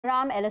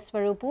Abhiram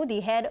Eleswarapu, the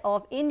head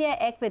of India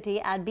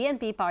Equity at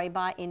BNP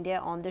Paribas India,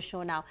 on the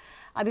show now.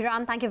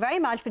 Abhiram, thank you very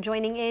much for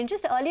joining in.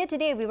 Just earlier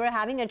today, we were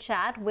having a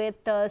chat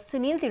with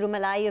Sunil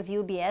Tirumalai of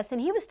UBS,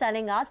 and he was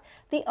telling us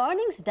the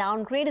earnings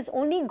downgrade is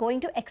only going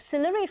to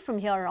accelerate from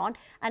here on,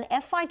 and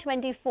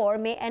FY24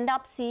 may end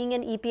up seeing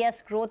an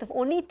EPS growth of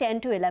only 10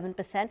 to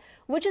 11%,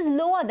 which is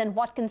lower than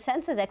what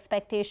consensus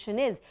expectation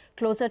is,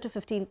 closer to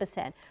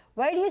 15%.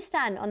 Where do you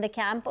stand on the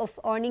camp of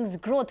earnings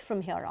growth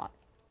from here on?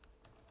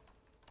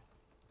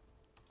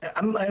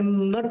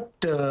 I'm not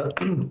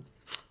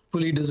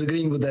fully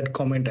disagreeing with that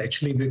comment,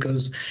 actually,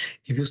 because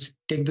if you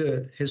take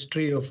the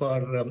history of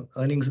our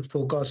earnings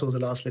forecast over the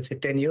last, let's say,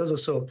 10 years or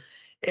so,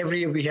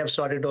 every year we have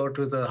started out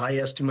with a high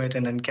estimate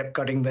and then kept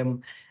cutting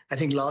them. I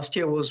think last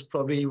year was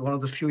probably one of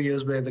the few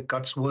years where the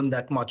cuts weren't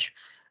that much.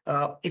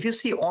 If you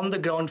see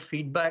on-the-ground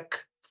feedback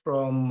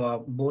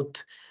from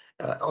both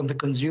on the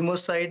consumer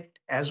side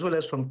as well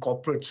as from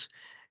corporates,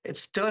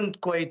 it's turned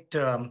quite,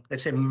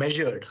 let's say,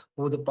 measured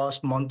over the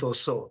past month or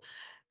so.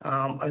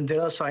 And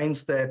there are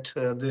signs that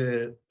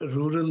the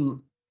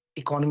rural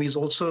economy is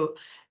also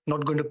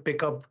not going to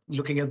pick up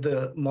looking at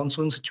the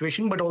monsoon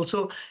situation, but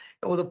also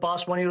over the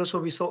past 1 year or so,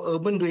 we saw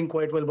urban doing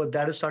quite well, but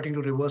that is starting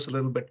to reverse a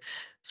little bit.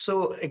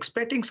 So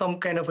expecting some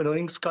kind of an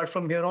earnings cut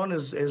from here on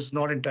is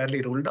not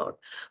entirely ruled out.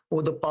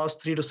 Over the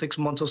past 3 to 6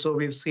 months or so,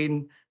 we've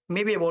seen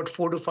maybe about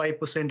 4 to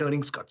 5%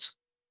 earnings cuts.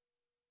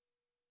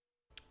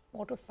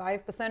 4 to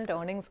 5%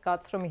 earnings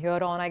cuts from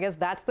here on. I guess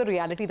that's the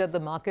reality that the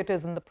market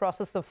is in the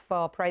process of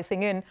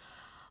pricing in.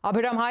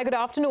 Abhiram, hi, good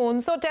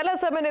afternoon. So tell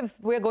us, I mean, if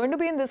we're going to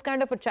be in this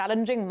kind of a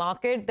challenging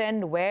market,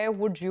 then where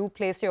would you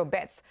place your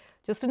bets?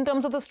 Just in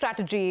terms of the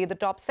strategy, the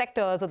top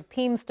sectors or the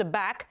themes to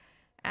back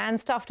and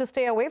stuff to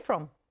stay away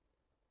from.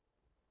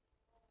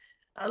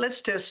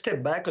 Let's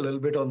step back a little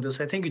bit on this.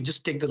 I think you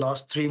just take the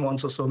last 3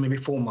 months or so, maybe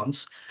 4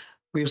 months.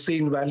 We've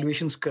seen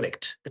valuations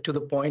correct to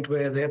the point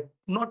where they're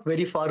not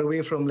very far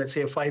away from, let's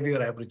say,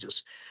 5-year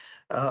averages.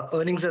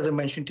 Earnings, as I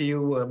mentioned to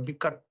you, be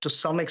cut to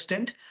some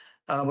extent.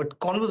 But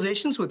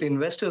conversations with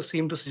investors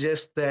seem to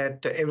suggest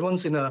that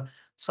everyone's in a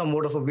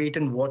somewhat of a wait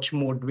and watch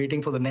mode,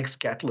 waiting for the next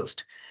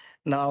catalyst.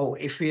 Now,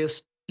 if we are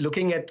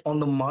looking at on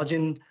the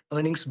margin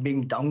earnings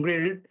being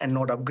downgraded and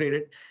not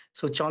upgraded,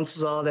 so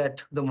chances are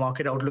that the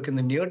market outlook in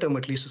the near term,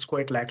 at least, is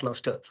quite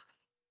lackluster.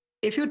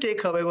 If you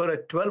take, however, a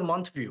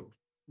 12-month view,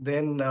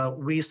 then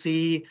we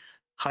see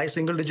high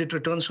single-digit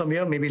returns from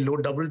here, maybe low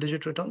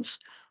double-digit returns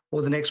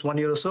over the next 1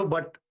 year or so.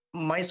 But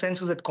my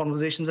sense is that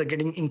conversations are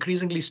getting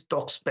increasingly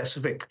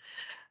stock-specific.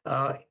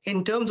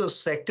 In terms of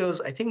sectors,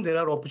 I think there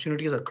are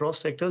opportunities across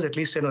sectors, at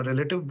least on a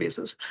relative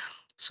basis.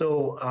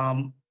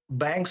 So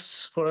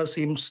banks, for us,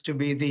 seems to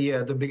be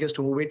the biggest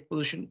overweight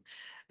position,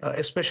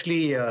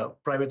 especially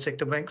private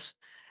sector banks.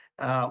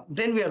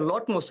 Then we are a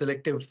lot more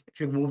selective if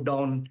you move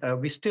down.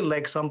 We still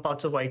like some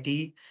parts of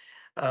IT.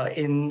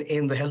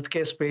 In the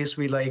healthcare space,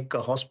 we like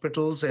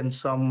hospitals and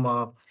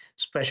some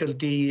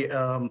specialty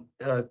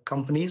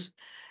companies.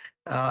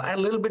 And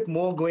a little bit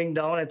more going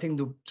down, I think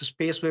the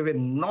space where we're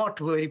not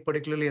very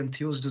particularly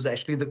enthused is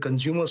actually the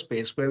consumer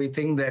space, where we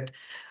think that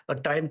a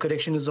time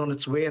correction is on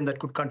its way and that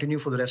could continue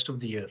for the rest of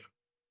the year.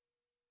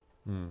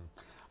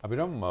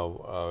 Abhiram,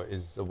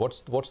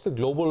 what's the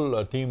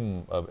global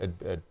team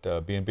at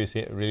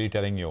BNP really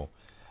telling you?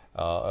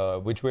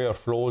 Which way are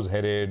flows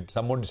headed?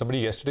 Somebody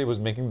yesterday was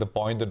making the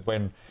point that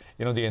when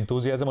the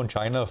enthusiasm on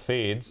China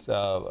fades,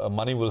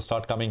 money will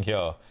start coming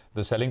here.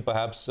 The selling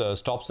perhaps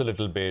stops a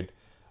little bit.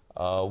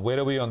 Where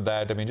are we on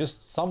that? I mean,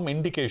 just some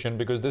indication,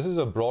 because this is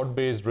a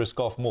broad-based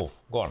risk-off move.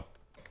 Go on.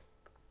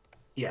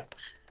 Yeah,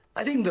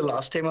 I think the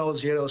last time I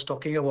was here, I was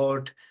talking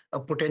about a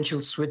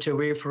potential switch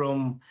away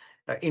from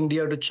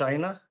India to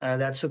China.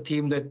 That's a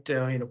theme that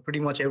pretty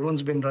much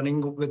everyone's been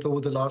running with over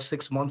the last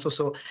 6 months or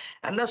so,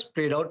 and that's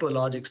played out to a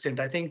large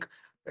extent. I think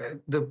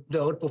the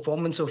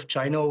outperformance of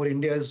China over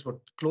India is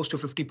close to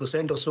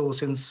 50% or so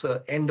since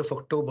end of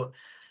October.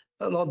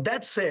 Now,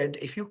 that said,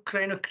 if you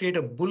kind of create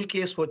a bull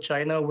case for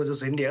China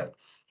versus India,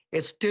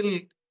 it's still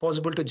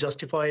possible to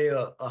justify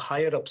a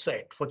higher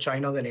upside for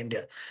China than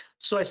India.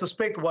 So I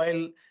suspect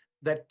while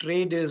that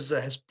trade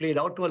has played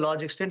out to a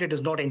large extent, it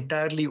is not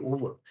entirely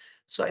over.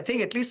 So I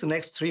think at least the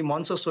next 3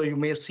 months or so, you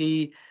may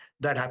see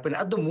that happen.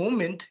 At the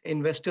moment,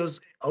 investors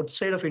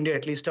outside of India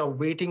at least are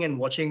waiting and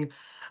watching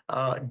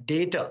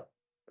data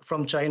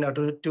from China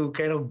to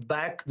kind of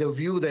back the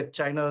view that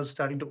China is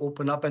starting to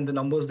open up and the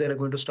numbers there are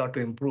going to start to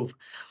improve.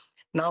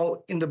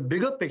 Now, in the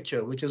bigger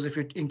picture, which is if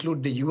you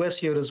include the US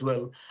here as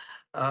well,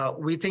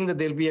 we think that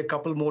there'll be a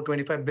couple more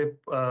 25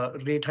 bip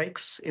rate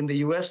hikes in the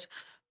US.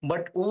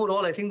 But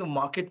overall, I think the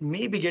market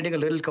may be getting a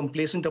little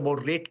complacent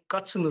about rate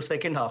cuts in the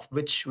second half,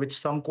 which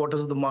some quarters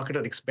of the market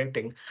are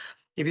expecting.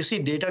 If you see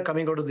data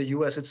coming out of the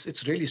US,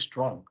 it's really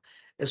strong,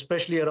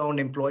 especially around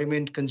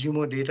employment,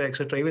 consumer data,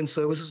 etc. Even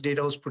services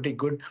data was pretty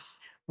good,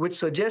 which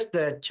suggests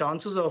that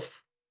chances of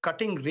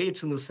cutting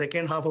rates in the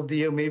second half of the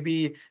year may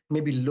be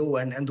low,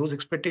 and those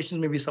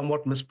expectations may be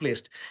somewhat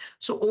misplaced.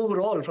 So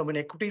overall, from an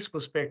equities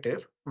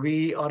perspective,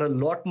 we are a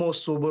lot more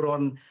sober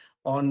on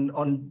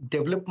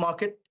developed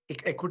market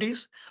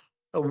equities.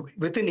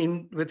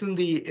 within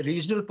the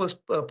regional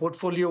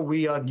portfolio,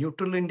 we are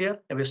neutral India,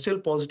 and we're still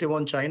positive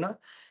on China.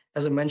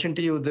 As I mentioned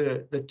to you,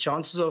 the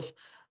chances of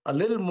a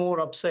little more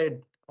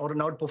upside or an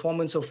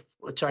outperformance of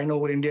China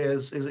over India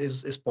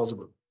is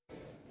possible.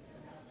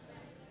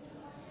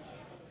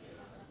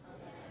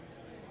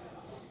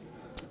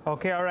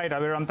 Okay, all right,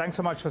 Abhiram, thanks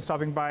so much for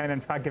stopping by and, in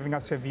fact, giving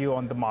us your view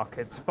on the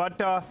markets. But,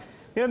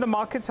 the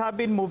markets have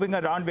been moving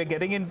around. We're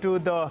getting into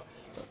the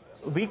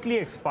weekly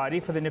expiry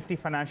for the Nifty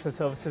Financial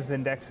Services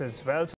Index as well.